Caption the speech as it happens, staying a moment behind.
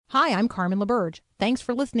Hi, I'm Carmen LaBerge. Thanks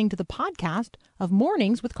for listening to the podcast of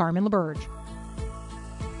Mornings with Carmen LaBerge.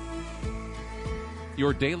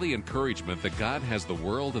 Your daily encouragement that God has the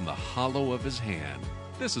world in the hollow of His hand.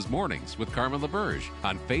 This is Mornings with Carmen LaBerge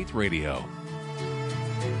on Faith Radio.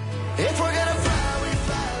 If we're gonna fly, we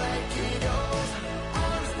fly like eagles,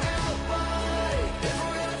 arms held wide. If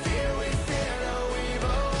we're gonna fear, we fear no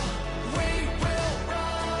evil. We will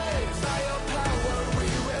rise. By your power,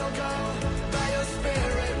 we will go. By your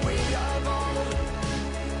spirit, we are bold.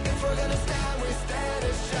 If we're gonna stand, we stand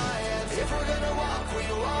as giants. If we're gonna walk, we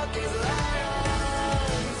walk as lions.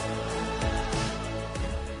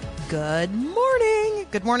 Good morning.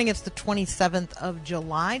 Good morning. It's the 27th of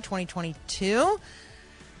July, 2022.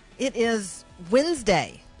 It is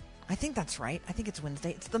Wednesday. I think that's right. I think it's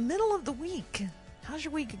Wednesday. It's the middle of the week. How's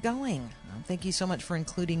your week going? Thank you so much for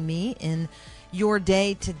including me in your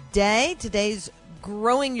day today. Today's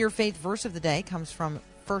Growing Your Faith verse of the day comes from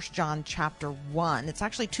 1 John chapter 1. It's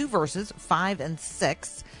actually two verses, 5 and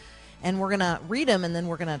 6. And we're going to read them, and then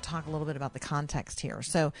we're going to talk a little bit about the context here.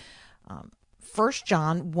 So 1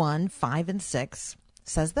 John 1, 5 and 6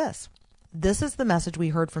 says this. This is the message we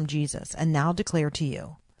heard from Jesus and now declare to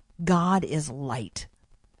you. God is light,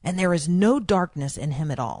 and there is no darkness in him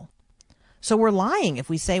at all. So we're lying if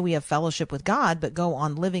we say we have fellowship with God, but go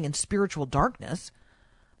on living in spiritual darkness.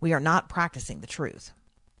 We are not practicing the truth.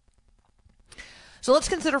 So let's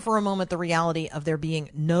consider for a moment the reality of there being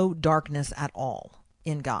no darkness at all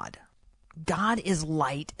in God. God is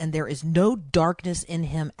light, and there is no darkness in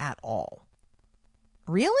him at all.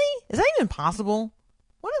 Really? Is that even possible?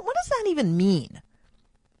 What does that even mean?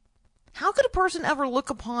 How could a person ever look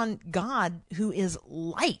upon God who is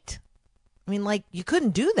light? I mean, like, you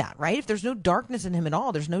couldn't do that, right? If there's no darkness in him at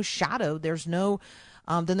all, there's no shadow, there's no,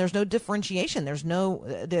 then there's no differentiation. There's no,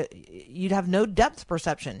 you'd have no depth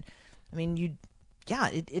perception. I mean,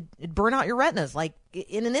 it'd burn out your retinas like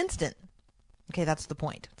in an instant. Okay, that's the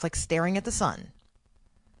point. It's like staring at the sun,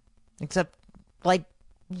 except like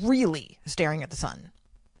really staring at the sun.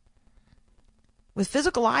 With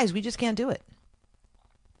physical eyes, we just can't do it.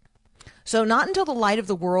 So not until the light of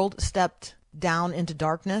the world stepped down into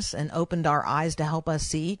darkness and opened our eyes to help us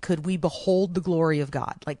see could we behold the glory of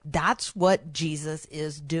God. Like, that's what Jesus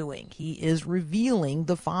is doing. He is revealing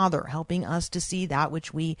the Father, helping us to see that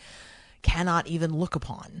which we cannot even look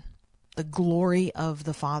upon. The glory of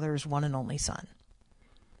the Father's one and only Son.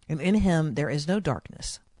 And in him there is no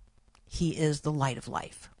darkness. He is the light of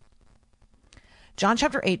life. John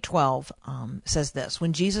chapter 8:12 says this.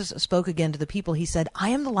 When Jesus spoke again to the people, he said, I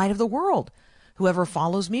am the light of the world. Whoever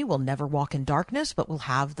follows me will never walk in darkness, but will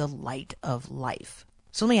have the light of life.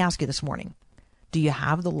 So let me ask you this morning, do you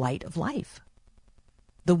have the light of life?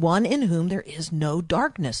 The one in whom there is no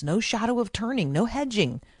darkness, no shadow of turning, no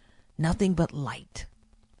hedging, nothing but light.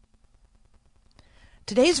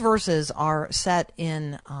 Today's verses are set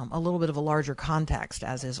in a little bit of a larger context,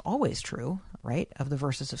 as is always true, right, of the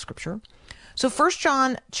verses of Scripture. So 1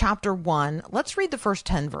 John chapter 1, let's read the first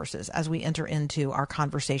 10 verses as we enter into our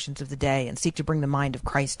conversations of the day and seek to bring the mind of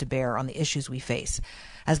Christ to bear on the issues we face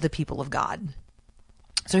as the people of God.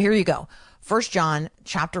 So here you go. 1 John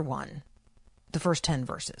chapter 1, the first 10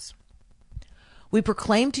 verses. We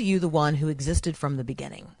proclaim to you the one who existed from the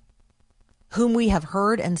beginning, whom we have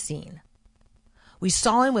heard and seen. We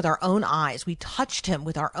saw him with our own eyes. We touched him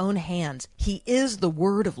with our own hands. He is the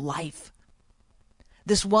word of life.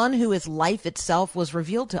 This one who is life itself was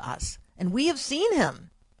revealed to us, and we have seen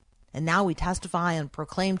him. And now we testify and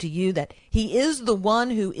proclaim to you that he is the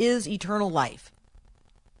one who is eternal life.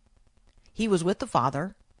 He was with the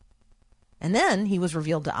Father, and then he was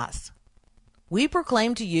revealed to us. We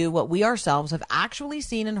proclaim to you what we ourselves have actually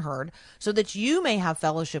seen and heard, so that you may have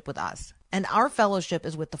fellowship with us. And our fellowship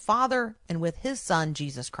is with the Father and with his Son,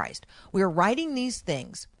 Jesus Christ. We are writing these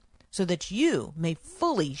things so that you may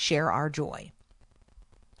fully share our joy.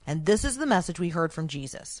 And this is the message we heard from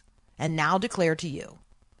Jesus, and now declare to you.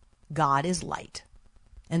 God is light,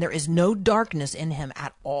 and there is no darkness in him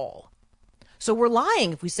at all. So we're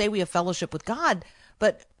lying if we say we have fellowship with God,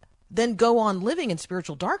 but then go on living in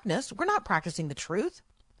spiritual darkness. We're not practicing the truth.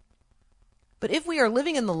 But if we are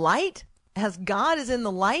living in the light, as God is in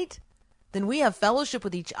the light, then we have fellowship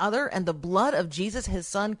with each other, and the blood of Jesus, his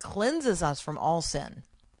Son, cleanses us from all sin.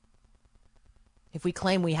 If we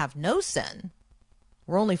claim we have no sin,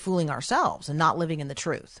 we're only fooling ourselves and not living in the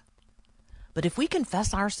truth. But if we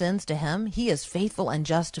confess our sins to him, he is faithful and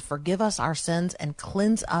just to forgive us our sins and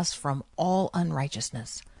cleanse us from all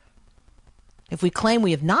unrighteousness. If we claim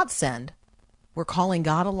we have not sinned, we're calling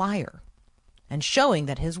God a liar and showing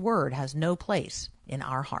that his word has no place in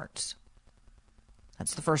our hearts.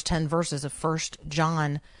 That's the first 10 verses of 1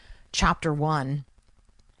 John chapter 1.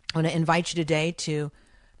 I want to invite you today to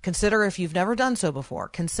consider, if you've never done so before,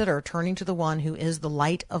 consider turning to the one who is the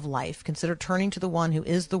light of life. Consider turning to the one who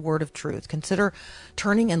is the word of truth. Consider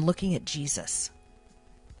turning and looking at Jesus.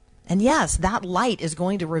 And yes, that light is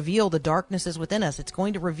going to reveal the darknesses within us. It's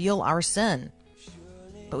going to reveal our sin.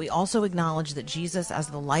 But we also acknowledge that Jesus, as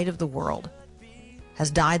the light of the world, has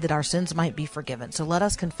died that our sins might be forgiven. So let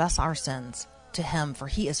us confess our sins to him, for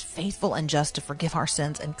he is faithful and just to forgive our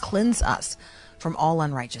sins and cleanse us from all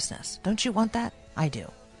unrighteousness. Don't you want that? I do.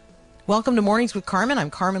 Welcome to Mornings with Carmen.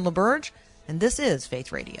 I'm Carmen LaBerge, and this is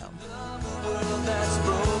Faith Radio.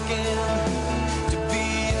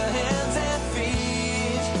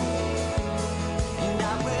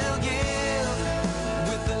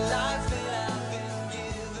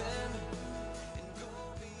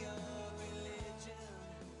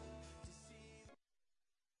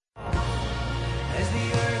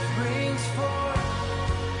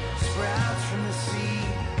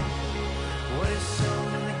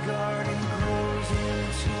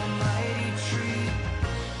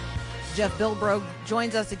 Jeff Bilbrough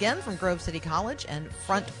joins us again from Grove City College and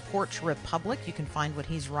Front Porch Republic. You can find what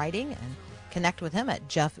he's writing and connect with him at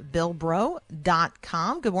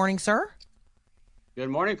jeffbilbrough.com. Good morning, sir. Good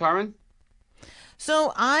morning, Carmen.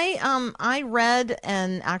 So I read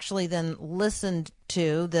and actually then listened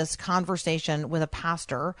to this conversation with a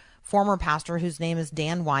pastor, former pastor, whose name is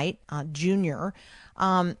Dan White, Jr.,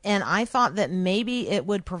 and I thought that maybe it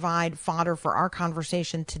would provide fodder for our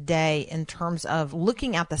conversation today in terms of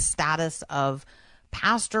looking at the status of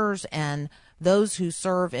pastors and those who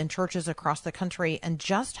serve in churches across the country and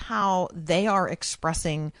just how they are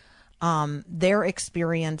expressing their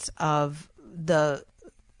experience of the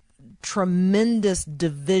tremendous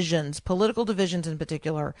divisions, political divisions in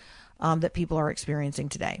particular, that people are experiencing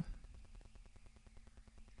today.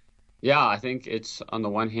 Yeah, I think it's, on the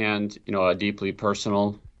one hand, a deeply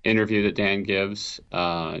personal interview that Dan gives,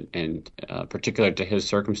 and particular to his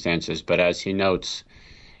circumstances. But as he notes,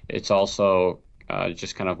 it's also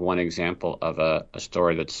just kind of one example of a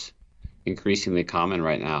story that's increasingly common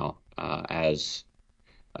right now, as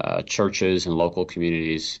churches and local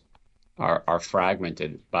communities are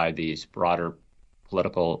fragmented by these broader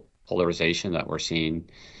political polarization that we're seeing.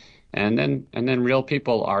 And then real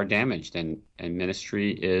people are damaged, and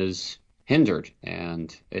ministry is hindered,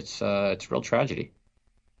 and it's real tragedy.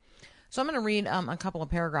 So I'm going to read a couple of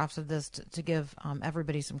paragraphs of this to give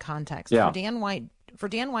everybody some context. Yeah. For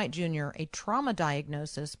Dan White Jr., a trauma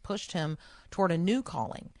diagnosis pushed him toward a new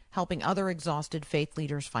calling, helping other exhausted faith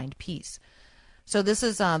leaders find peace. So this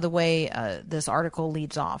is the way this article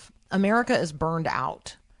leads off. America is burned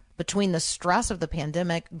out. Between the stress of the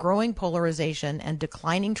pandemic, growing polarization, and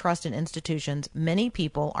declining trust in institutions, many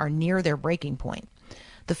people are near their breaking point.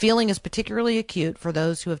 The feeling is particularly acute for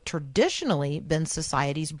those who have traditionally been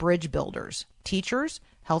society's bridge builders, teachers,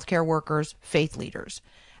 healthcare workers, faith leaders,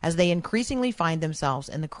 as they increasingly find themselves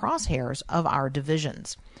in the crosshairs of our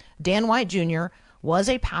divisions. Dan White Jr. was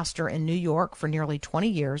a pastor in New York for nearly 20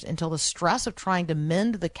 years until the stress of trying to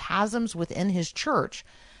mend the chasms within his church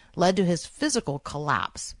led to his physical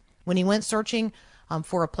collapse. When he went searching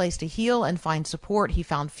for a place to heal and find support, he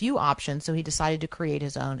found few options, so he decided to create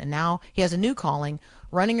his own. And now he has a new calling,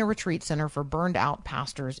 running a retreat center for burned out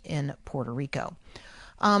pastors in Puerto Rico.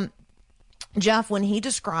 Jeff, when he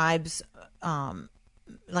describes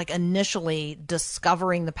initially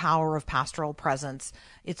discovering the power of pastoral presence,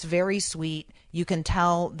 it's very sweet. You can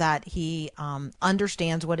tell that he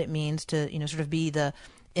understands what it means to, sort of be the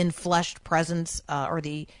infleshed presence or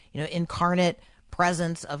the, incarnate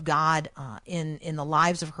presence of God in the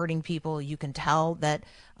lives of hurting people. You can tell that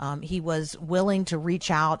he was willing to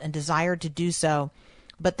reach out and desired to do so.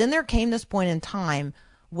 But then there came this point in time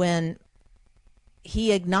when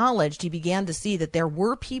he acknowledged, he began to see that there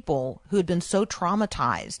were people who had been so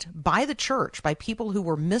traumatized by the church, by people who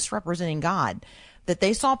were misrepresenting God, that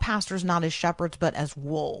they saw pastors not as shepherds but as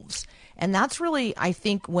wolves. And that's really, I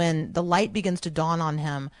think, when the light begins to dawn on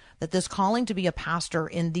him that this calling to be a pastor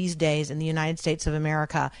in these days in the United States of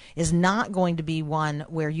America is not going to be one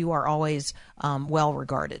where you are always well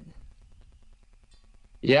regarded.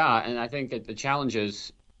 Yeah, and I think that the challenge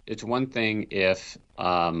is, it's one thing if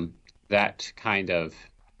that kind of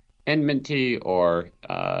enmity or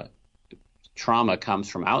trauma comes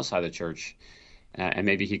from outside the church, and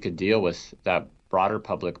maybe he could deal with that broader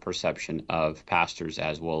public perception of pastors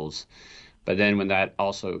as wolves. But then when that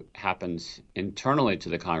also happens internally to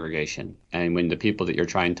the congregation, and when the people that you're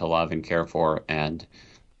trying to love and care for and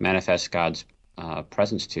manifest God's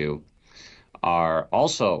presence to are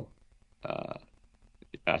also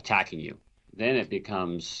attacking you, then it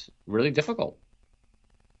becomes really difficult.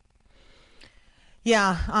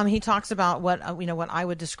 Yeah, he talks about what what I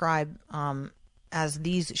would describe as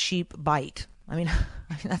these sheep bite. I mean,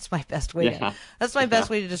 that's my best way Yeah.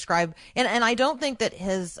 to describe. And I don't think that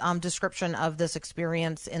his description of this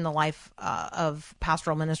experience in the life of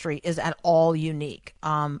pastoral ministry is at all unique.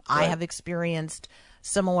 I Right. have experienced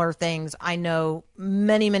similar things. I know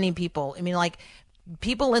many people. I mean, like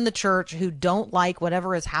people in the church who don't like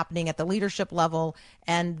whatever is happening at the leadership level,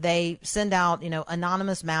 and they send out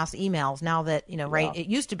anonymous mass emails now that right, Yeah. it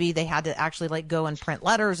used to be they had to actually like go and print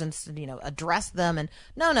letters and address them, and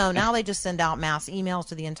no, now they just send out mass emails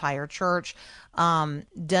to the entire church,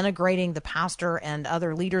 denigrating the pastor and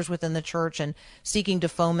other leaders within the church and seeking to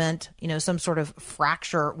foment some sort of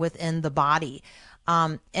fracture within the body.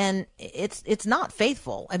 And it's not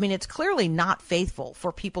faithful. I mean, it's clearly not faithful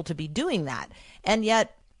for people to be doing that. And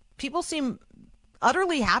yet people seem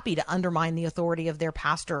utterly happy to undermine the authority of their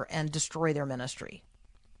pastor and destroy their ministry.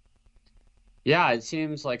 Yeah, it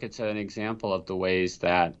seems like it's an example of the ways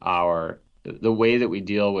that the way that we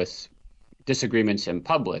deal with disagreements in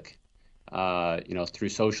public, through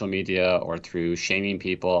social media or through shaming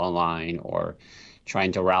people online or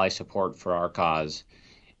trying to rally support for our cause,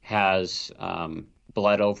 has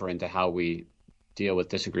bled over into how we deal with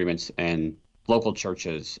disagreements in local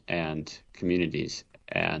churches and communities.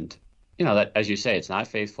 And, that, as you say, it's not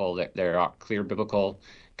faithful. That there are clear biblical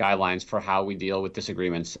guidelines for how we deal with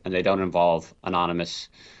disagreements, and they don't involve anonymous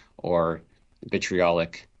or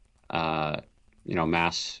vitriolic,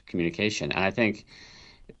 mass communication. And I think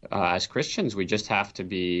as Christians, we just have to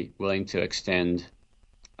be willing to extend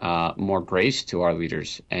more grace to our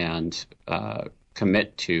leaders and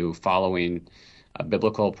commit to following a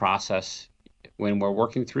biblical process when we're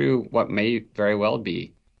working through what may very well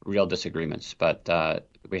be real disagreements. But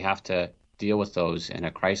we have to deal with those in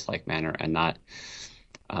a Christ-like manner and not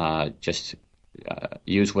just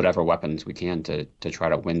use whatever weapons we can to try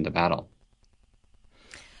to win the battle.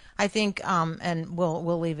 I think, and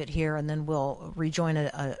we'll leave it here, and then we'll rejoin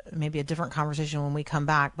maybe a different conversation when we come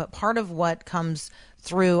back. But part of what comes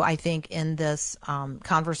through, I think, in this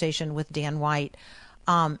conversation with Dan White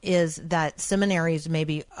is that seminaries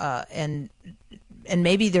maybe and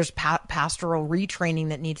maybe there's pastoral retraining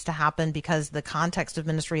that needs to happen because the context of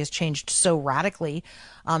ministry has changed so radically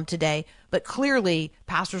today. But clearly,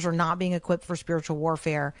 pastors are not being equipped for spiritual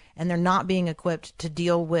warfare, and they're not being equipped to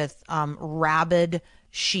deal with rabid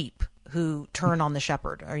sheep who turn on the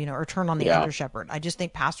shepherd or turn on the under shepherd. I just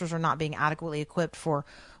think pastors are not being adequately equipped for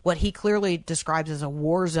what he clearly describes as a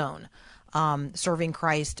war zone, serving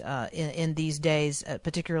Christ in these days,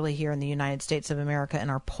 particularly here in the United States of America, in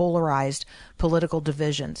our polarized political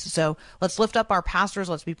divisions. So let's lift up our pastors.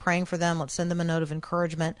 Let's be praying for them. Let's send them a note of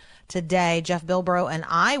encouragement today. Jeff Bilbrough and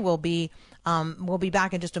I will be we'll be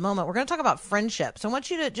back in just a moment. We're going to talk about friendship. So I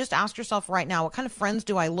want you to just ask yourself right now, what kind of friends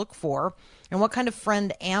do I look for, and what kind of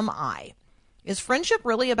friend am I? Is friendship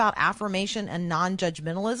really about affirmation and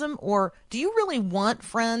non-judgmentalism, or do you really want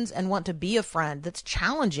friends and want to be a friend that's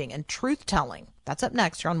challenging and truth-telling? That's up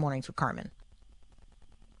next here on Mornings with Carmen.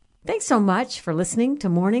 Thanks so much for listening to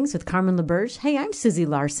Mornings with Carmen LaBerge. Hey, I'm Susie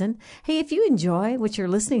Larson. Hey, if you enjoy what you're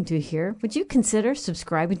listening to here, would you consider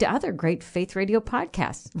subscribing to other great Faith Radio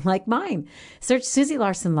podcasts like mine? Search Susie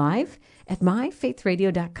Larson Live at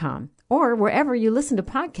myfaithradio.com or wherever you listen to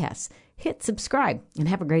podcasts. Hit subscribe and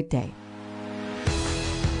have a great day.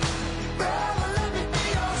 Brother, let me be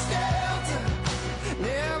your shelter.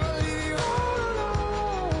 Never leave you all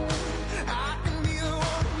alone. I can be the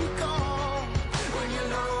one you call when you're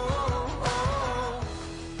low.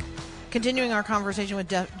 Continuing our conversation with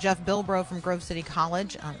Jeff Bilbrough from Grove City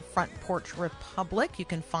College on Front Porch Republic. You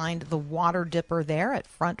can find the Water Dipper there at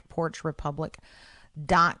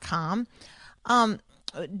frontporchrepublic.com.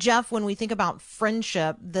 Jeff, when we think about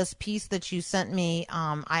friendship, this piece that you sent me,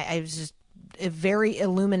 I was just very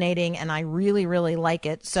illuminating, and I really, really like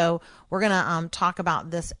it. So we're going to talk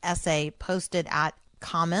about this essay posted at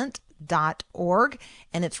comment.org,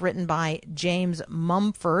 and it's written by James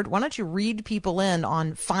Mumford. Why don't you read people in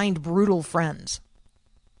on Find Brutal Friends?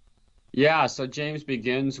 Yeah, so James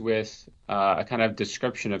begins with a kind of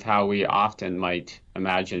description of how we often might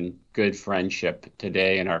imagine good friendship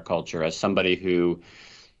today in our culture as somebody who,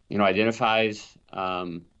 identifies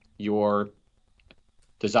your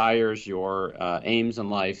desires, your aims in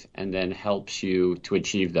life, and then helps you to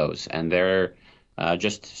achieve those. And they're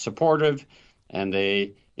just supportive, and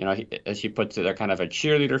they, as he puts it, they're kind of a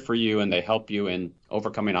cheerleader for you, and they help you in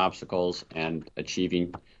overcoming obstacles and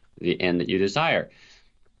achieving the end that you desire.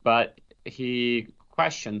 But he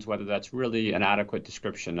questions whether that's really an adequate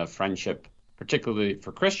description of friendship, particularly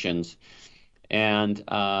for Christians, and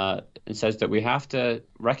it says that we have to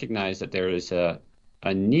recognize that there is a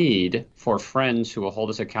need for friends who will hold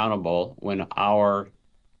us accountable when our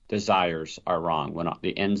desires are wrong, when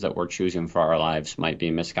the ends that we're choosing for our lives might be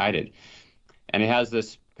misguided. And he has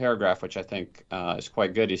this paragraph, which I think is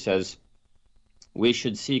quite good. He says, we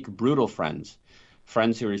should seek brutal friends,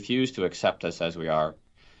 friends who refuse to accept us as we are.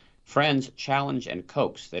 Friends challenge and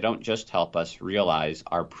coax. They don't just help us realize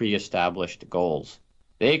our pre-established goals.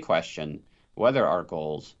 They question whether our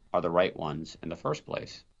goals are the right ones in the first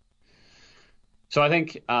place. So I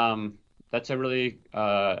think that's a really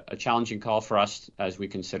a challenging call for us as we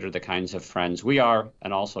consider the kinds of friends we are,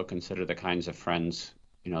 and also consider the kinds of friends,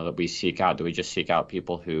 that we seek out. Do we just seek out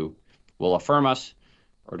people who will affirm us,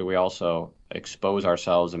 or do we also expose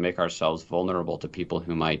ourselves and make ourselves vulnerable to people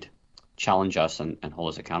who might challenge us and hold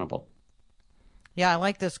us accountable? Yeah, I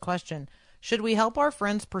like this question. Should we help our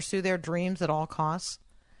friends pursue their dreams at all costs?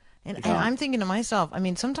 And I'm thinking to myself, I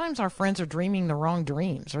mean, sometimes our friends are dreaming the wrong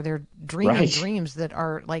dreams, or they're dreaming dreams that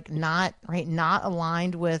are not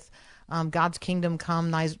aligned with God's kingdom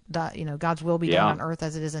come, God's will be done on earth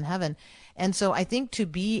as it is in heaven. And so I think to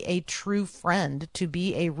be a true friend, to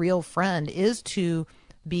be a real friend, is to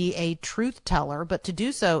be a truth teller, but to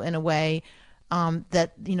do so in a way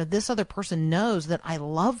that, this other person knows that I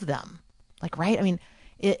love them. Like, right? I mean,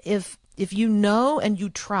 if you know and you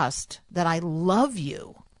trust that I love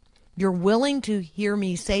you, you're willing to hear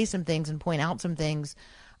me say some things and point out some things,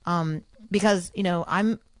 because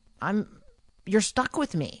you're stuck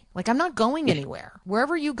with me. Like, I'm not going anywhere.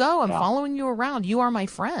 Wherever you go, I'm following you around. You are my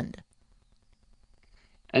friend.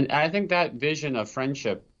 And I think that vision of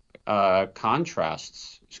friendship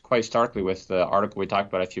contrasts quite starkly with the article we talked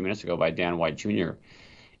about a few minutes ago by Dan White Jr.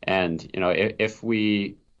 And if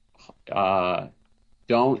we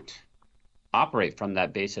don't operate from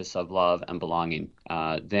that basis of love and belonging,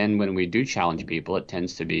 then when we do challenge people, it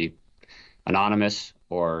tends to be anonymous,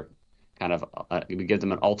 or kind of we give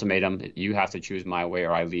them an ultimatum: you have to choose my way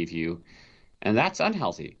or I leave you. And that's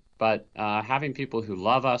unhealthy. But having people who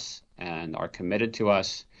love us and are committed to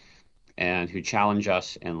us and who challenge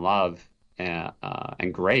us in love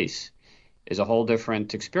and grace is a whole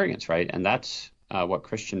different experience, right? And that's what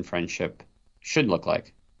Christian friendship should look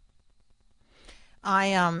like.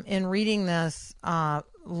 I in reading this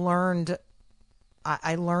learned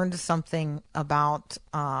something about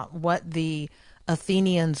what the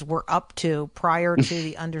Athenians were up to prior to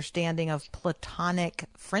the understanding of Platonic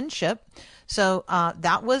friendship. So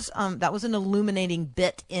that was an illuminating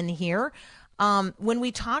bit in here. When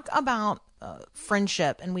we talk about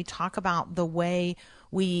friendship and we talk about the way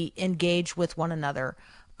we engage with one another,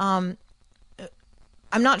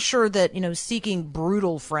 I'm not sure that, seeking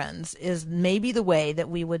brutal friends is maybe the way that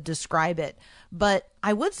we would describe it. But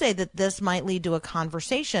I would say that this might lead to a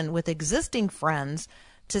conversation with existing friends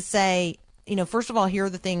to say, first of all, here are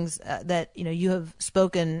the things that, you have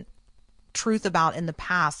spoken truth about in the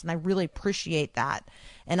past. And I really appreciate that.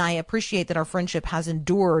 And I appreciate that our friendship has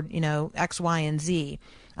endured, X, Y, and Z.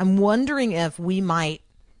 I'm wondering if we might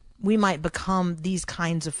become these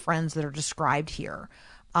kinds of friends that are described here,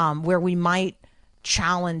 where we might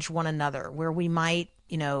challenge one another, where we might,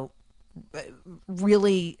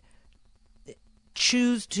 really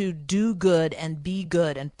choose to do good and be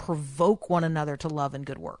good and provoke one another to love and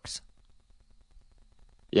good works.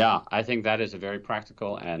 Yeah, I think that is a very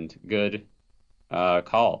practical and good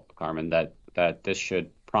call, Carmen, that this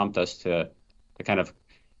should prompt us to kind of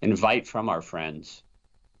invite from our friends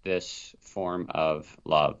this form of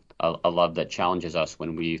love, a love that challenges us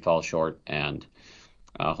when we fall short and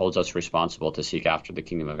holds us responsible to seek after the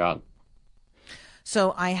kingdom of God.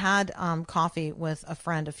 So I had coffee with a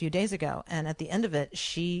friend a few days ago, and at the end of it,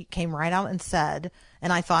 she came right out and said,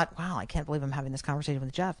 and I thought, wow, I can't believe I'm having this conversation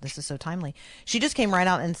with Jeff. This is so timely. She just came right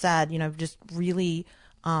out and said, just really,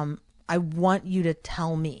 I want you to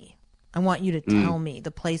tell me. I want you to tell me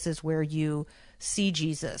the places where you see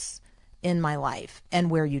Jesus in my life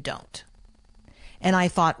and where you don't. And I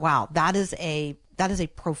thought, wow, that is a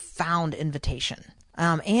profound invitation.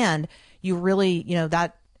 And you really,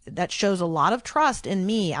 that shows a lot of trust in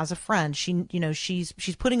me as a friend. She's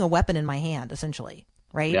putting a weapon in my hand, essentially,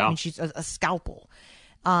 right? Yeah. I mean, she's a scalpel.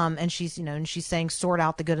 And she's, and she's saying, sort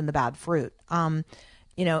out the good and the bad fruit.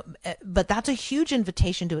 But that's a huge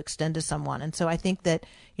invitation to extend to someone. And so I think that,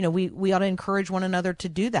 we ought to encourage one another to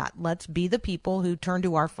do that. Let's be the people who turn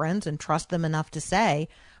to our friends and trust them enough to say,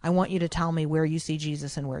 I want you to tell me where you see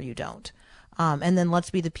Jesus and where you don't. And then let's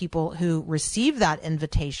be the people who receive that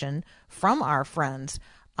invitation from our friends,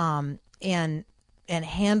 and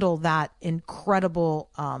handle that incredible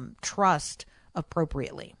trust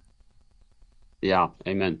appropriately. Yeah,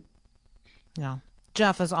 amen. Yeah.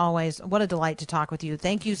 Jeff, as always, what a delight to talk with you.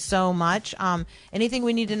 Thank you so much. Anything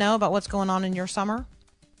we need to know about what's going on in your summer?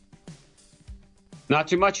 Not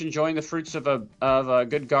too much. Enjoying the fruits of a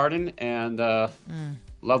good garden and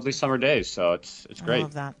lovely summer days. So it's great. I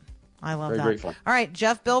love that. I love Very that. grateful. All right,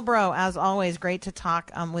 Jeff Bilbrough, as always, great to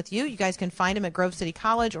talk with you. You guys can find him at Grove City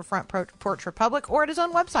College or Front Porch Republic or at his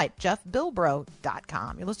own website,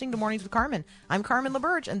 jeffbilbrough.com. You're listening to Mornings with Carmen. I'm Carmen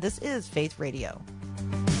LaBerge, and this is Faith Radio.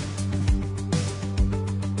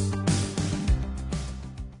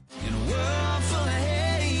 In a world full of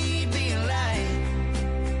hate, be a light.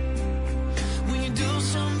 When you do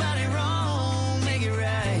somebody wrong, make it right.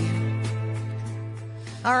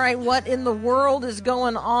 All right, what in the world is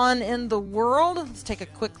going on in the world? Let's take a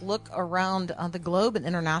quick look around the globe in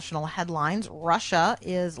international headlines. Russia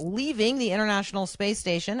is leaving the International Space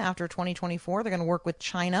Station after 2024. They're going to work with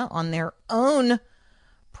China on their own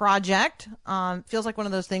project. Feels like one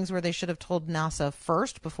of those things where they should have told NASA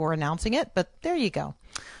first before announcing it, but there you go.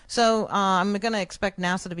 So I'm going to expect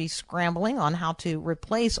NASA to be scrambling on how to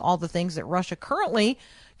replace all the things that Russia currently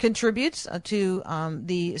contributes to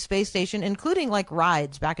the space station, including like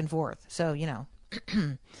rides back and forth. So, you're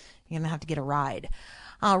going to have to get a ride.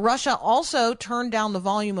 Russia also turned down the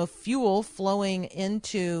volume of fuel flowing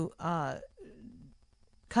into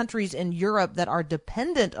countries in Europe that are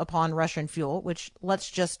dependent upon Russian fuel, which let's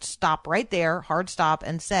just stop right there, hard stop,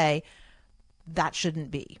 and say that shouldn't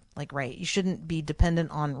be. Right, you shouldn't be dependent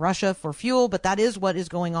on Russia for fuel, but that is what is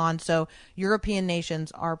going on. So European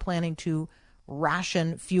nations are planning to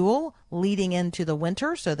ration fuel leading into the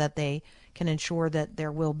winter so that they can ensure that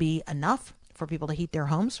there will be enough for people to heat their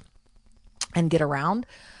homes and get around.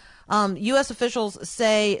 U.S. officials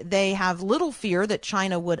say they have little fear that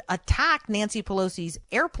China would attack Nancy Pelosi's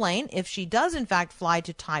airplane if she does, in fact, fly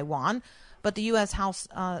to Taiwan. But the U.S. House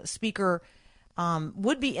Speaker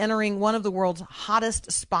would be entering one of the world's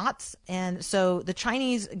hottest spots. And so the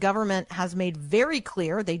Chinese government has made very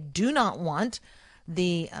clear they do not want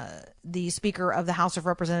the Speaker of the House of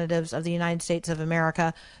Representatives of the United States of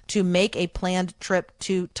America to make a planned trip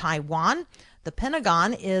to Taiwan. The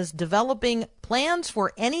Pentagon is developing plans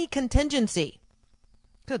for any contingency.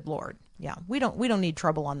 Good Lord. Yeah, we don't need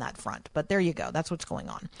trouble on that front, but there you go. That's what's going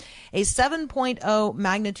on. A 7.0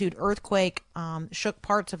 magnitude earthquake shook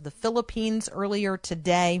parts of the Philippines earlier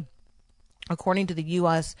today. According to the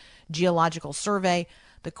U.S. Geological Survey,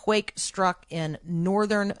 the quake struck in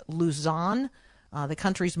northern Luzon, the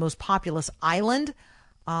country's most populous island,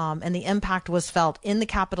 and the impact was felt in the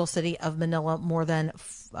capital city of Manila, more than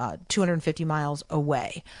 250 miles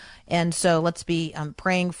away. And so let's be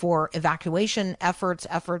praying for evacuation efforts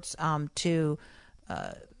to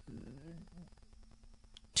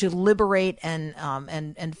liberate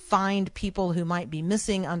and find people who might be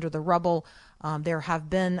missing under the rubble. There have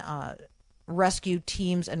been rescue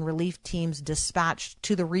teams and relief teams dispatched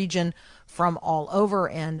to the region from all over,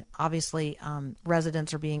 and obviously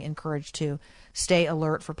residents are being encouraged to stay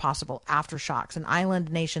alert for possible aftershocks. And island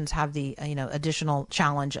nations have the additional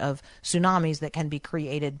challenge of tsunamis that can be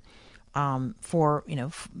created for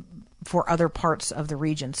other parts of the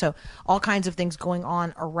region. So all kinds of things going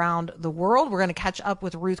on around the world. We're going to catch up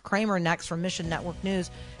with Ruth Kramer next from Mission Network News.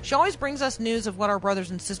 She always brings us news of what our brothers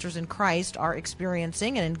and sisters in Christ are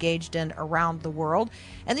experiencing and engaged in around the world.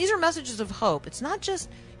 And these are messages of hope. It's not just,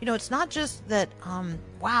 that,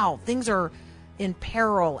 wow, things are in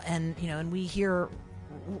peril and we hear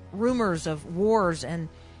rumors of wars and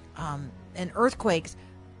earthquakes.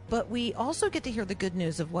 But we also get to hear the good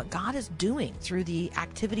news of what God is doing through the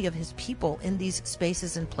activity of his people in these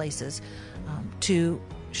spaces and places to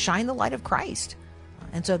shine the light of Christ.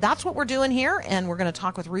 And so that's what we're doing here. And we're going to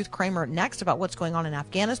talk with Ruth Kramer next about what's going on in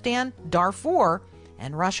Afghanistan, Darfur,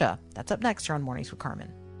 and Russia. That's up next here on Mornings with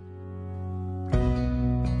Carmen.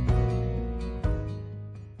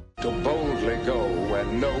 To boldly go where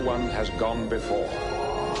no one has gone before.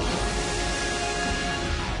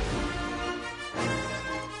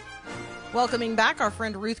 Welcoming back our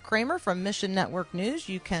friend Ruth Kramer from Mission Network News.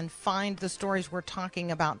 You can find the stories we're talking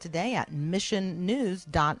about today at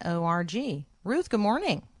missionnews.org. Ruth, good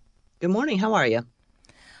morning. Good morning. How are you?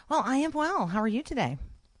 Well, I am well. How are you today?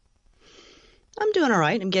 I'm doing all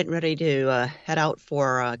right. I'm getting ready to head out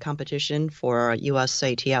for a competition for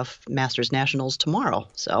USATF Masters Nationals tomorrow.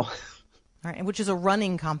 So, all right, which is a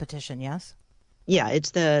running competition, yes? Yeah,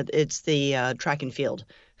 it's the track and field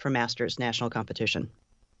for Masters National competition.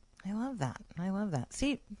 I love that.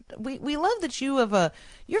 See, we love that you're a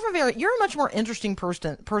much more interesting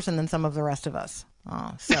person than some of the rest of us.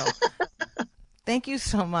 Oh, so thank you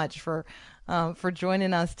so much for for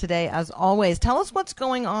joining us today, as always. Tell us what's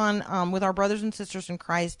going on with our brothers and sisters in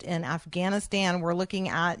Christ in Afghanistan. We're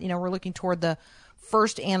looking toward the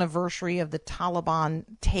first anniversary of the Taliban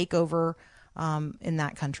takeover in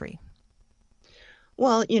that country.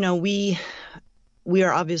 Well, we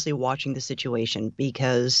are obviously watching the situation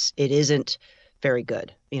because it isn't very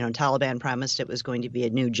good. Taliban promised it was going to be a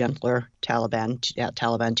new, gentler Taliban,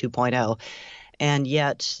 Taliban 2.0, and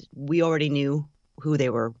yet we already knew who they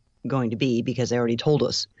were going to be because they already told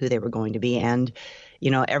us who they were going to be. And,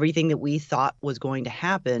 everything that we thought was going to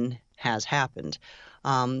happen has happened.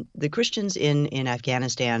 The Christians in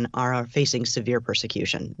Afghanistan are facing severe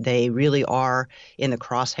persecution. They really are in the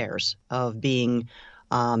crosshairs of being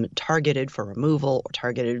targeted for removal or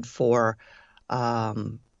targeted for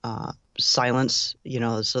silence.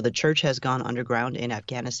 So the church has gone underground in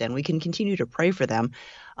Afghanistan. We can continue to pray for them.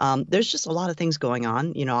 There's just a lot of things going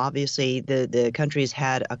on. Obviously the country's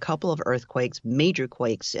had a couple of earthquakes, major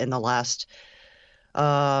quakes in the last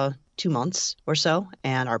 2 months or so.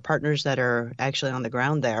 And our partners that are actually on the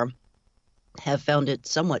ground there have found it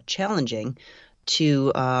somewhat challenging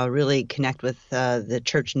to really connect with the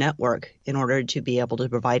church network in order to be able to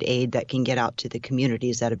provide aid that can get out to the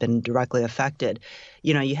communities that have been directly affected.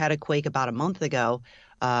 You had a quake about a month ago,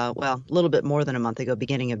 a little bit more than a month ago,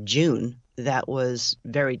 beginning of June, that was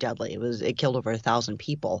very deadly. It killed over 1,000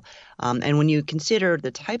 people. And when you consider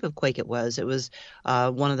the type of quake it was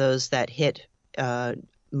one of those that hit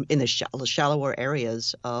in the shallower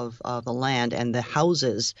areas of the land, and the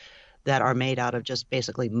houses that are made out of just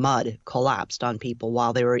basically mud collapsed on people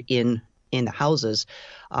while they were in the houses.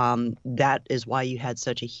 That is why you had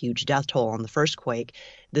such a huge death toll on the first quake.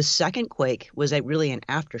 The second quake was really an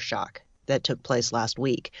aftershock that took place last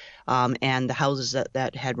week. And the houses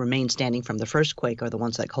that had remained standing from the first quake are the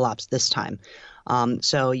ones that collapsed this time.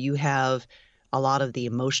 So you have a lot of the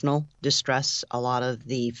emotional distress, a lot of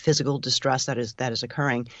the physical distress that is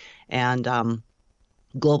occurring. And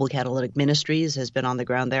Global Catalytic Ministries has been on the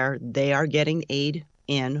ground there. They are getting aid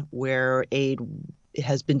in where aid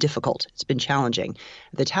has been difficult. It's been challenging.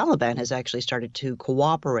 The Taliban has actually started to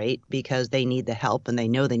cooperate because they need the help, and they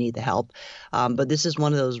know they need the help. But this is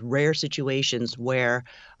one of those rare situations where,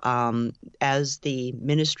 as the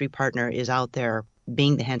ministry partner is out there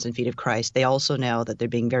being the hands and feet of Christ, they also know that they're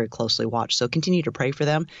being very closely watched. So continue to pray for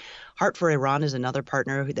them. Heart for Iran is another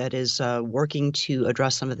partner that is working to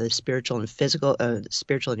address some of the spiritual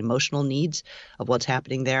and emotional needs of what's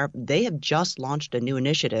happening there. They have just launched a new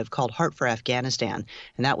initiative called Heart for Afghanistan,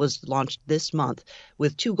 and that was launched this month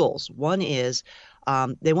with two goals. One is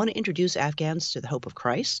they want to introduce Afghans to the hope of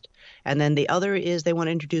Christ, and then the other is they want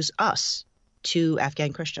to introduce us to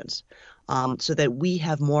Afghan Christians, so that we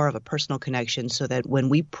have more of a personal connection, so that when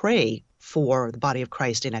we pray for the body of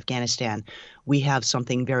Christ in Afghanistan, we have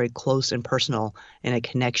something very close and personal and a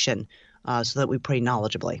connection, so that we pray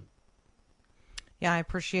knowledgeably. Yeah, I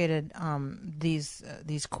appreciated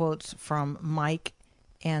these quotes from Mike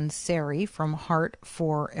and Sari from Heart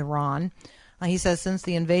for Iran. He says, since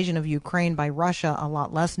the invasion of Ukraine by Russia, a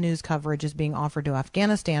lot less news coverage is being offered to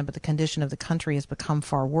Afghanistan, but the condition of the country has become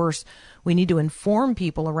far worse. We need to inform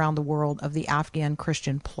people around the world of the Afghan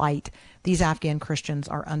Christian plight. These Afghan Christians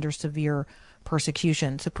are under severe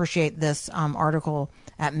persecution. So appreciate this article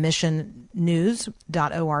at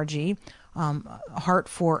missionnews.org. Heart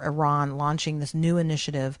for Iran launching this new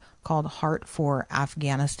initiative called Heart for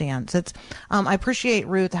Afghanistan. So I appreciate,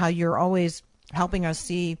 Ruth, how you're always helping us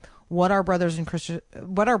see what our brothers and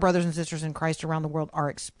sisters in Christ around the world are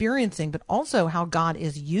experiencing, but also how God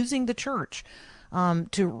is using the church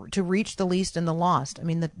to reach the least and the lost. I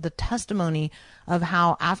mean, the testimony of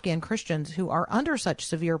how Afghan Christians who are under such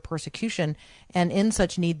severe persecution and in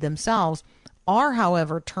such need themselves are,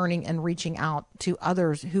 however, turning and reaching out to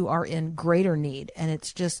others who are in greater need. And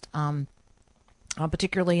it's just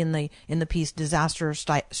particularly in the piece Disaster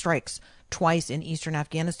Strikes Twice in Eastern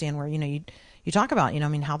Afghanistan, where you talk about,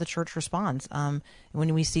 how the church responds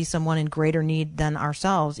when we see someone in greater need than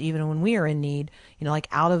ourselves, even when we are in need, like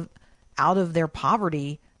out of their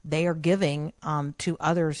poverty, they are giving to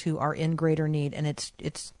others who are in greater need. And it's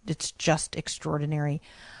just extraordinary.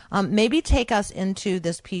 Maybe take us into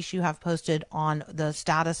this piece you have posted on the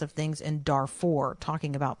status of things in Darfur,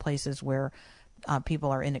 talking about places where people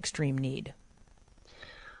are in extreme need.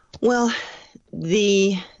 Well,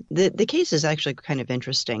 the case is actually kind of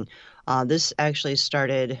interesting. This actually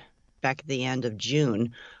started back at the end of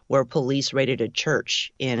June, where police raided a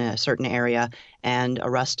church in a certain area and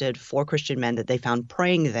arrested 4 Christian men that they found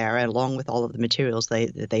praying there, along with all of the materials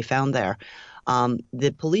that they found there.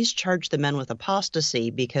 The police charged the men with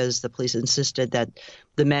apostasy because the police insisted that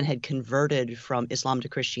the men had converted from Islam to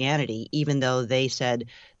Christianity, even though they said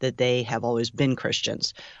that they have always been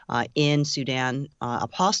Christians. In Sudan,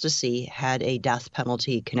 apostasy had a death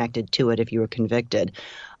penalty connected to it if you were convicted.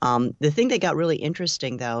 The thing that got really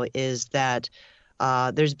interesting, though, is that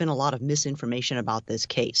there's been a lot of misinformation about this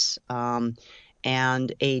case.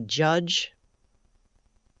 And a judge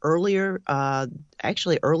earlier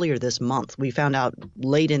this month, we found out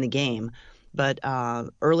late in the game, but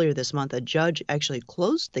earlier this month, a judge actually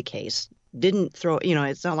closed the case. Didn't throw,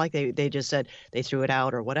 it's not like they just said they threw it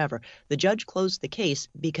out or whatever. The judge closed the case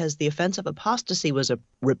because the offense of apostasy was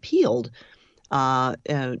repealed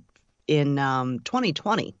in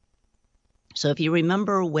 2020. So if you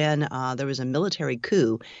remember when there was a military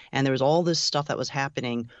coup and there was all this stuff that was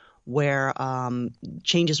happening where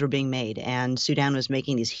changes were being made, and Sudan was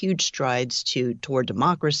making these huge strides toward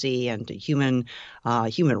democracy and to human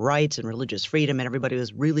rights and religious freedom, and everybody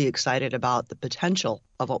was really excited about the potential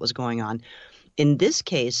of what was going on. In this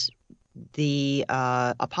case, the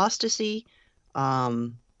apostasy,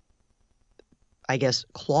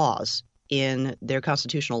 clause in their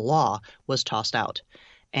constitutional law was tossed out.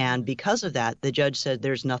 And because of that, the judge said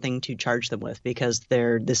there's nothing to charge them with because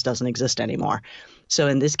this doesn't exist anymore. So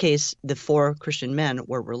in this case, the 4 Christian men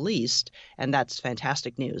were released, and that's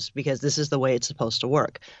fantastic news because this is the way it's supposed to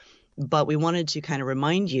work. But we wanted to kind of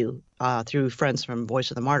remind you through friends from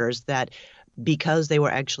Voice of the Martyrs that because they were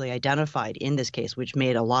actually identified in this case, which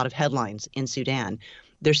made a lot of headlines in Sudan,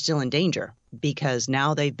 they're still in danger because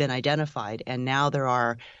now they've been identified, and now there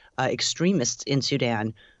are extremists in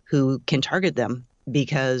Sudan who can target them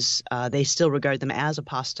because they still regard them as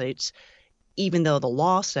apostates, even though the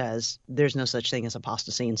law says there's no such thing as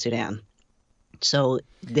apostasy in Sudan. So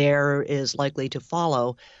there is likely to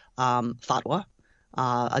follow fatwa,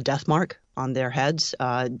 a death mark on their heads.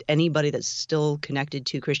 Anybody that's still connected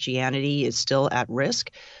to Christianity is still at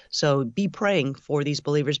risk. So be praying for these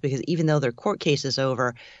believers because even though their court case is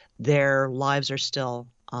over, their lives are still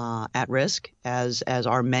at risk, as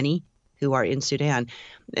are many who are in Sudan,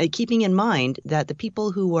 keeping in mind that the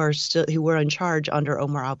people who were in charge under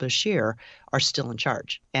Omar al-Bashir are still in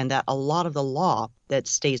charge, and that a lot of the law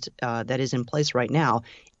that is in place right now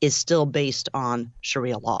is still based on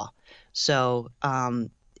Sharia law. So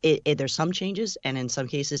there's some changes, and in some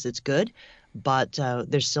cases it's good, but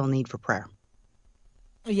there's still need for prayer.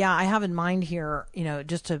 Yeah, I have in mind here,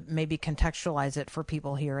 just to maybe contextualize it for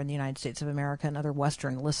people here in the United States of America and other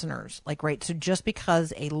Western listeners. So just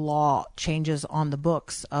because a law changes on the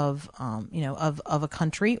books of a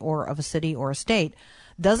country or of a city or a state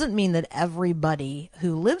doesn't mean that everybody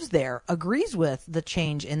who lives there agrees with the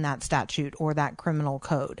change in that statute or that criminal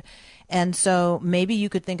code. And so maybe you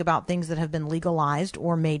could think about things that have been legalized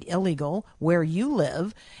or made illegal where you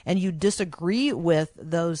live, and you disagree with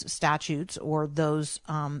those statutes or those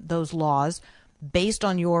laws based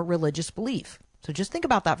on your religious belief. So just think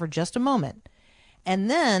about that for just a moment.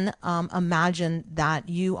 And then imagine that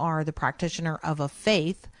you are the practitioner of a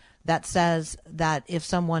faith that says that if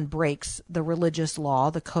someone breaks the religious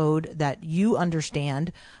law, the code that you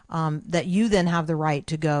understand, that you then have the right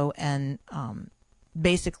to go and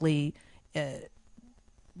basically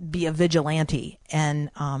be a vigilante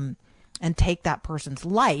and take that person's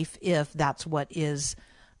life if that's what is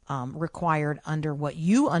required under what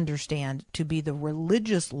you understand to be the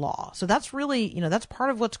religious law. So that's really, that's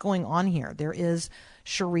part of what's going on here. There is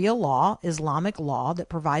Sharia law, Islamic law, that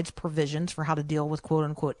provides provisions for how to deal with quote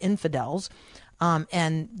unquote infidels.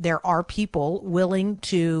 And there are people willing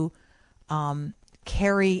to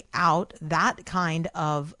carry out that kind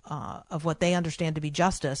of what they understand to be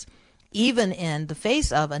justice, even in the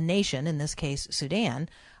face of a nation, in this case Sudan,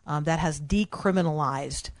 that has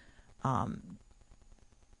decriminalized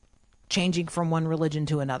changing from one religion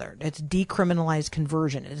to another. It's decriminalized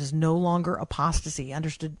conversion. It is no longer apostasy,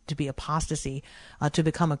 understood to be apostasy, to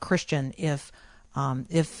become a Christian if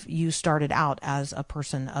you started out as a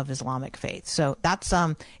person of Islamic faith. So that's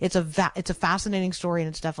it's a fascinating story, and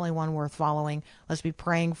it's definitely one worth following. Let's be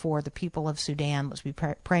praying for the people of Sudan. Let's be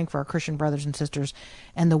praying for our Christian brothers and sisters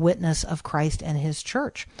and the witness of Christ and his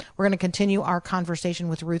church. We're going to continue our conversation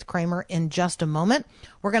with Ruth Kramer in just a moment.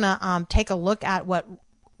 We're going to take a look at what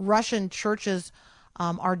Russian churches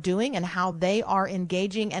are doing and how they are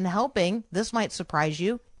engaging and helping, this might surprise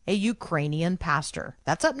you, a Ukrainian pastor.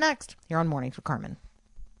 That's up next here on Mornings with Carmen.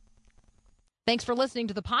 Thanks for listening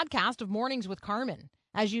to the podcast of Mornings with Carmen.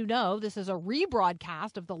 As you know, this is a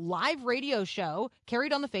rebroadcast of the live radio show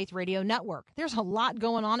carried on the Faith Radio Network. There's a lot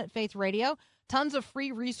going on at Faith Radio. Tons of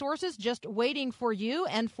free resources just waiting for you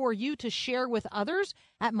and for you to share with others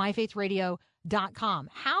at myfaithradio.com.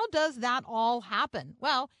 How does that all happen?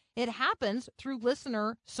 Well, it happens through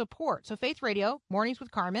listener support. So Faith Radio, Mornings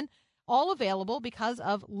with Carmen, all available because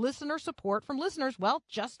of listener support from listeners, well,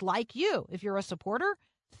 just like you. If you're a supporter,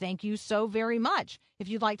 thank you so very much. If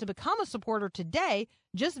you'd like to become a supporter today,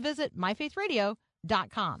 just visit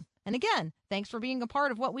myfaithradio.com. And again, thanks for being a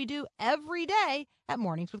part of what we do every day at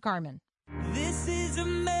Mornings with Carmen. This is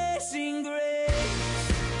amazing grace.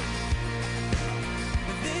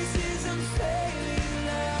 This is unfailing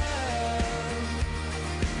love.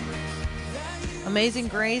 Amazing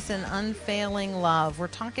grace and unfailing love. We're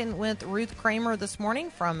talking with Ruth Kramer this morning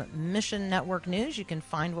from Mission Network News. You can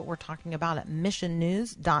find what we're talking about at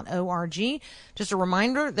missionnews.org. Just a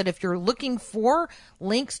reminder that if you're looking for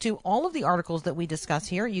links to all of the articles that we discuss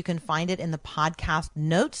here, you can find it in the podcast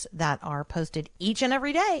notes that are posted each and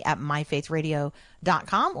every day at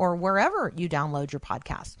myfaithradio.com or wherever you download your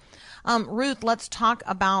podcasts. Ruth, let's talk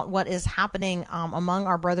about what is happening among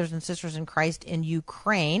our brothers and sisters in Christ in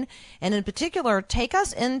Ukraine, and in particular, take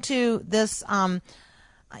us into this. I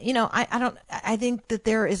think that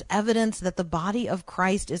there is evidence that the body of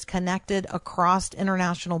Christ is connected across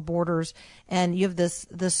international borders, and you have this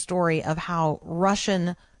story of how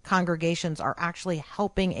Russian congregations are actually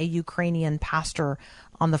helping a Ukrainian pastor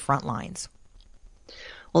on the front lines.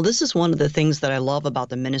 Well, this is one of the things that I love about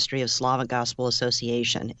the Ministry of Slavic Gospel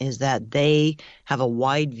Association is that they have a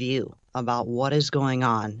wide view about what is going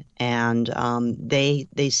on, and they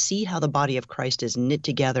see how the body of Christ is knit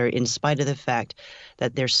together in spite of the fact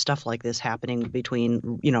that there's stuff like this happening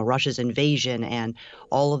between, Russia's invasion and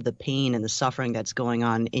all of the pain and the suffering that's going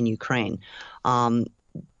on in Ukraine.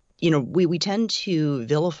 We tend to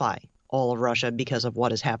vilify all of Russia because of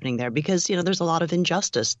what is happening there, because, there's a lot of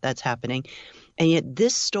injustice that's happening. And yet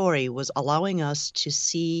this story was allowing us to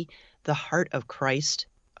see the heart of Christ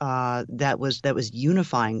that was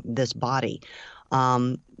unifying this body.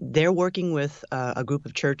 They're working with a group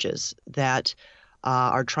of churches that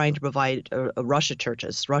are trying to provide Russian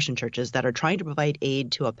churches that are trying to provide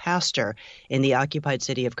aid to a pastor in the occupied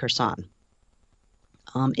city of Kherson.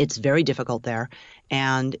 It's very difficult there,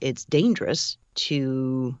 and it's dangerous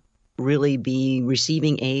to really be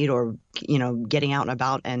receiving aid or, getting out and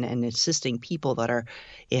about and assisting people that are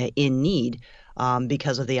in need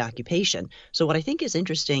because of the occupation. So what I think is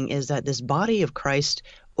interesting is that this body of Christ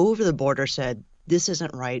over the border said, this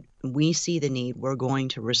isn't right. We see the need. We're going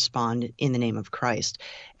to respond in the name of Christ.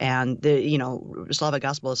 And the, Slavic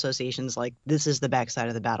Gospel Association's like, this is the backside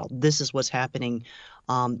of the battle. This is what's happening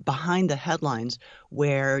behind the headlines,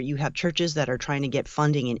 where you have churches that are trying to get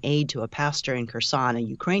funding and aid to a pastor in Kherson, a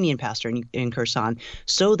Ukrainian pastor in Kherson,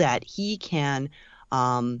 so that he can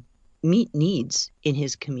meet needs in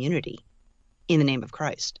his community in the name of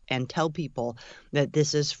Christ and tell people that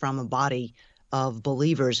this is from a body of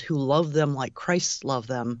believers who love them like Christ loves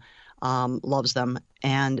them,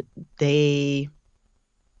 and they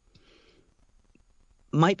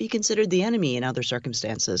might be considered the enemy in other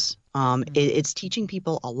circumstances. It's teaching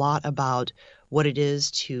people a lot about what it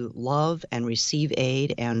is to love and receive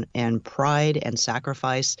aid, and pride and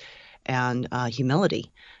sacrifice and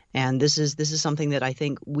humility. And this is something that I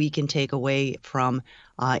think we can take away from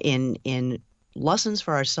in lessons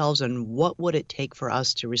for ourselves, and what would it take for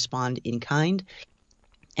us to respond in kind,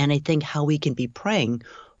 and I think how we can be praying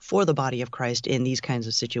for the body of Christ in these kinds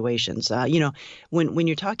of situations. When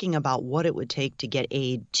you're talking about what it would take to get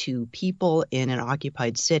aid to people in an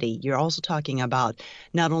occupied city, you're also talking about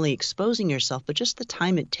not only exposing yourself, but just the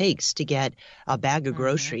time it takes to get a bag of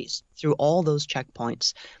groceries through all those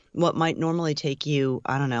checkpoints. What might normally take you,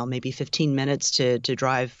 maybe 15 minutes to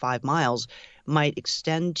drive 5 miles might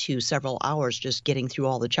extend to several hours just getting through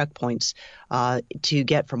all the checkpoints to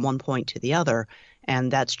get from one point to the other.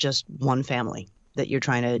 And that's just one family that you're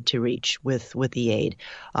trying to reach with the aid.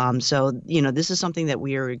 So, this is something that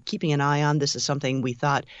we are keeping an eye on. This is something we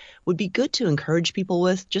thought would be good to encourage people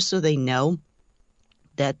with, just so they know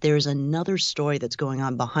that there's another story that's going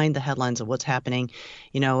on behind the headlines of what's happening.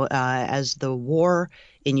 As the war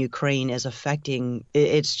in Ukraine is affecting,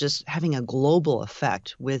 it's just having a global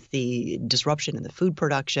effect with the disruption in the food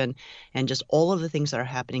production and just all of the things that are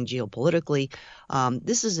happening geopolitically.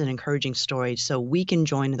 This is an encouraging story, so we can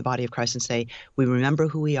join the body of Christ and say, we remember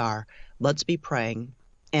who we are. Let's be praying.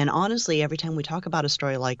 And honestly, every time we talk about a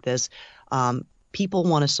story like this, people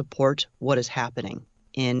want to support what is happening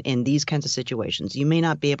in these kinds of situations. You may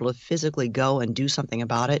not be able to physically go and do something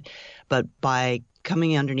about it, but by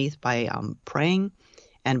coming underneath, by praying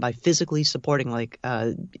And by physically supporting, like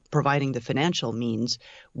providing the financial means,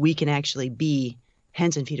 we can actually be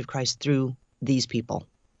hands and feet of Christ through these people.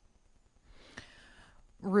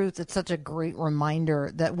 Ruth, it's such a great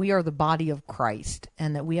reminder that we are the body of Christ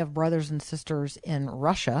and that we have brothers and sisters in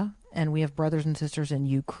Russia, and we have brothers and sisters in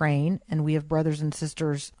Ukraine, and we have brothers and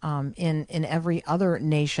sisters in every other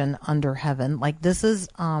nation under heaven. Like this is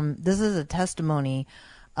a testimony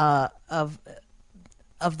of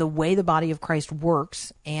the way the body of Christ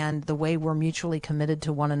works and the way we're mutually committed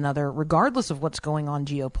to one another, regardless of what's going on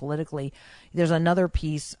geopolitically. There's another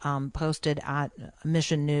piece posted at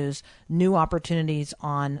Mission News, new opportunities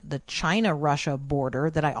on the China-Russia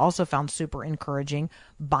border that I also found super encouraging.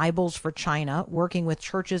 Bibles for China, working with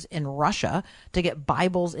churches in Russia to get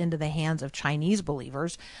Bibles into the hands of Chinese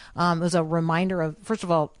believers. It was a reminder of, first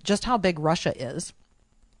of all, just how big Russia is.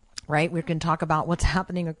 Right, we can talk about what's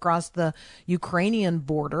happening across the Ukrainian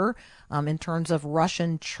border in terms of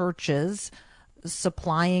Russian churches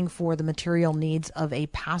supplying for the material needs of a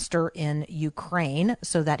pastor in Ukraine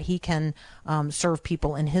so that he can serve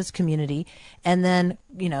people in his community. And then,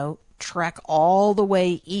 trek all the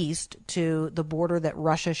way east to the border that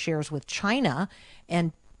Russia shares with China,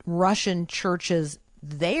 and Russian churches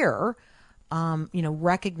there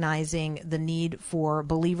recognizing the need for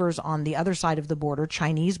believers on the other side of the border,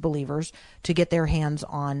 Chinese believers, to get their hands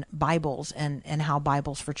on Bibles, and how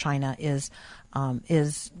Bibles for China is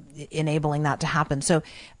enabling that to happen. So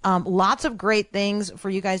lots of great things for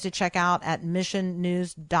you guys to check out at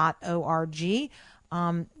missionnews.org.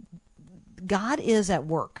 God is at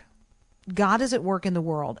work. God is at work in the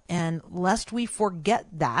world. And lest we forget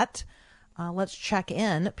that, let's check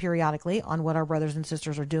in periodically on what our brothers and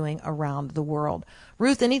sisters are doing around the world.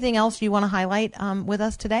 Ruth, anything else you want to highlight with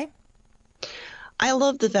us today? I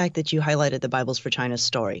love the fact that you highlighted the Bibles for China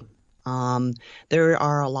story. There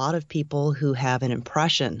are a lot of people who have an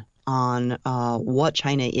impression on what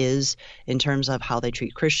China is in terms of how they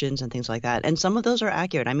treat Christians and things like that. And some of those are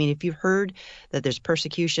accurate. I mean, if you've heard that there's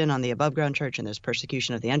persecution on the above ground church and there's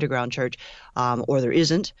persecution of the underground church, or there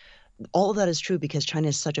isn't, all of that is true because China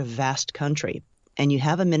is such a vast country. And you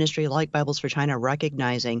have a ministry like Bibles for China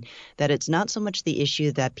recognizing that it's not so much the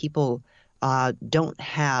issue that people don't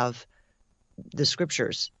have the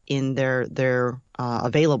scriptures in their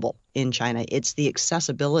available in China. It's the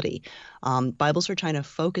accessibility. Bibles for China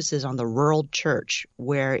focuses on the rural church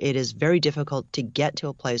where it is very difficult to get to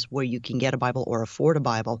a place where you can get a Bible or afford a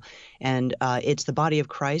Bible. And it's the body of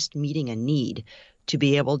Christ meeting a need to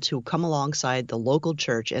be able to come alongside the local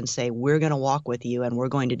church and say, we're going to walk with you and we're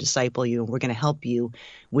going to disciple you and we're going to help you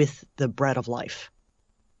with the bread of life.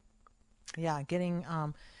 Yeah, getting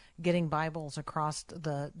Bibles across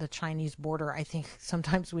the Chinese border. I think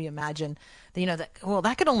sometimes we imagine that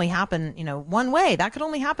that could only happen, one way. That could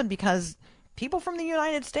only happen because people from the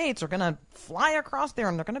United States are going to fly across there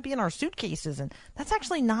and they're going to be in our suitcases. And that's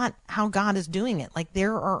actually not how God is doing it. Like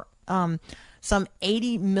there are some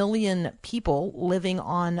 80 million people living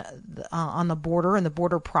on the border in the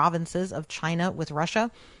border provinces of China with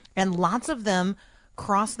Russia, and lots of them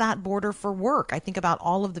cross that border for work. I think about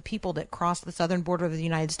all of the people that cross the southern border of the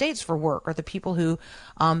United States for work, or the people who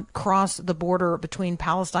cross the border between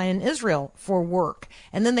Palestine and Israel for work,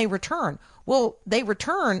 and then they return. Well, they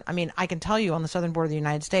return. I mean, I can tell you on the southern border of the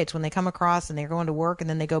United States, when they come across and they're going to work and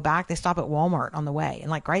then they go back, they stop at Walmart on the way.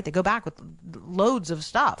 And they go back with loads of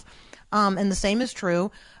stuff. And the same is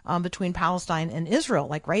true between Palestine and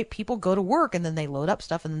Israel. People go to work and then they load up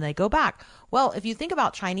stuff and then they go back. Well, if you think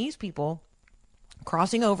about Chinese people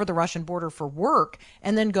crossing over the Russian border for work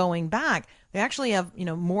and then going back, they actually have,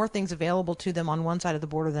 more things available to them on one side of the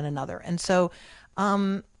border than another. And so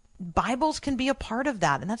Bibles can be a part of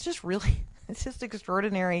that. And that's just really, it's just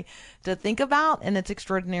extraordinary to think about. And it's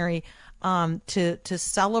extraordinary to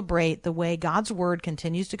celebrate the way God's word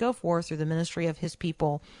continues to go forth through the ministry of his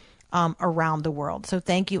people around the world. So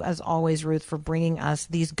thank you, as always, Ruth, for bringing us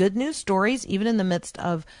these good news stories, even in the midst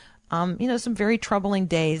of, some very troubling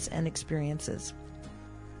days and experiences.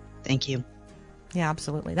 Thank you. Yeah,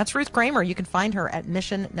 absolutely. That's Ruth Kramer. You can find her at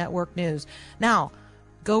Mission Network News. Now,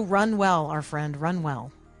 go run well, our friend. Run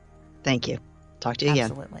well. Thank you. Talk to you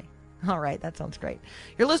again. Absolutely. All right. That sounds great.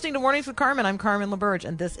 You're listening to Mornings with Carmen. I'm Carmen LaBerge,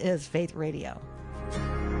 and this is Faith Radio.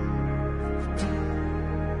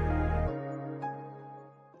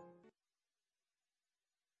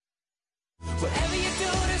 Whatever you do,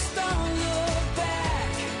 just don't look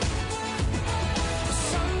back.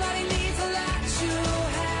 Somebody needs a lot you have.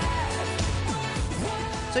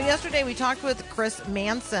 So yesterday we talked with Chris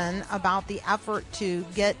Manson about the effort to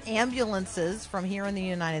get ambulances from here in the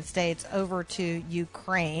United States over to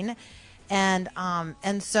Ukraine.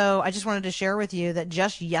 And so I just wanted to share with you that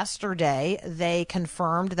just yesterday they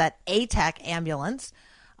confirmed that ATEC ambulance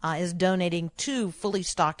is donating 2 fully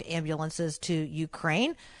stocked ambulances to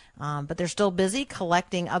Ukraine. But they're still busy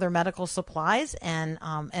collecting other medical supplies and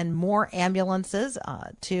more ambulances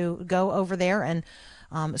to go over there and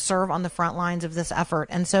serve on the front lines of this effort.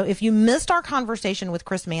 And so if you missed our conversation with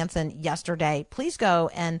Chris Manson yesterday, please go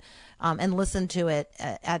and listen to it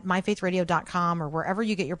at myfaithradio.com or wherever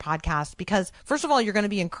you get your podcast, because first of all, you're going to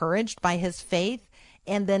be encouraged by his faith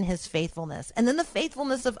and then his faithfulness, and then the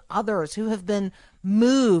faithfulness of others who have been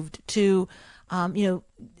moved to,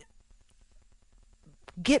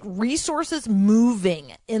 get resources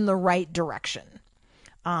moving in the right direction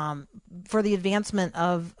for the advancement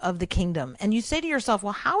of the kingdom. And you say to yourself,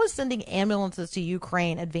 well, how is sending ambulances to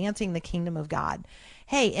Ukraine advancing the kingdom of God?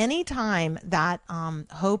 Hey, anytime that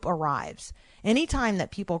hope arrives, anytime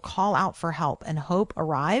that people call out for help and hope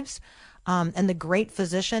arrives, and the great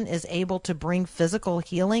physician is able to bring physical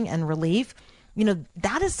healing and relief,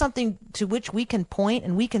 that is something to which we can point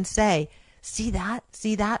and we can say, see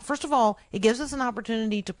that? First of all, it gives us an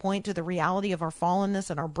opportunity to point to the reality of our fallenness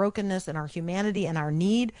and our brokenness and our humanity and our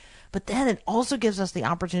need. But then it also gives us the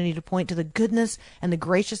opportunity to point to the goodness and the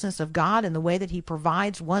graciousness of God and the way that he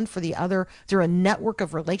provides one for the other through a network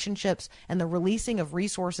of relationships and the releasing of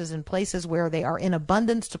resources in places where they are in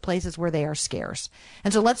abundance to places where they are scarce.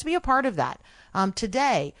 And so let's be a part of that.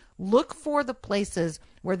 Today, look for the places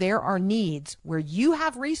where there are needs, where you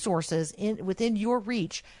have resources within your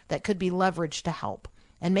reach that could be leveraged to help.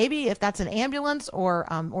 And maybe if that's an ambulance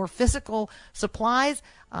or physical supplies,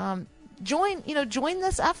 join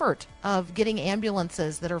this effort of getting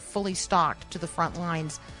ambulances that are fully stocked to the front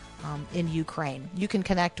lines in Ukraine. You can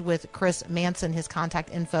connect with Chris Manson. His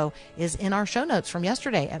contact info is in our show notes from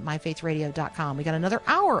yesterday at myfaithradio.com. We got another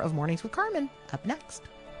hour of Mornings with Carmen up next.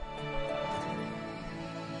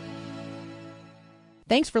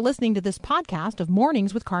 Thanks for listening to this podcast of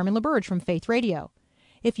Mornings with Carmen LaBerge from Faith Radio.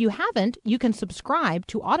 If you haven't, you can subscribe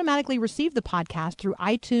to automatically receive the podcast through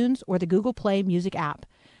iTunes or the Google Play Music app.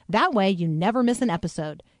 That way you never miss an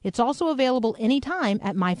episode. It's also available anytime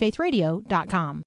at myfaithradio.com.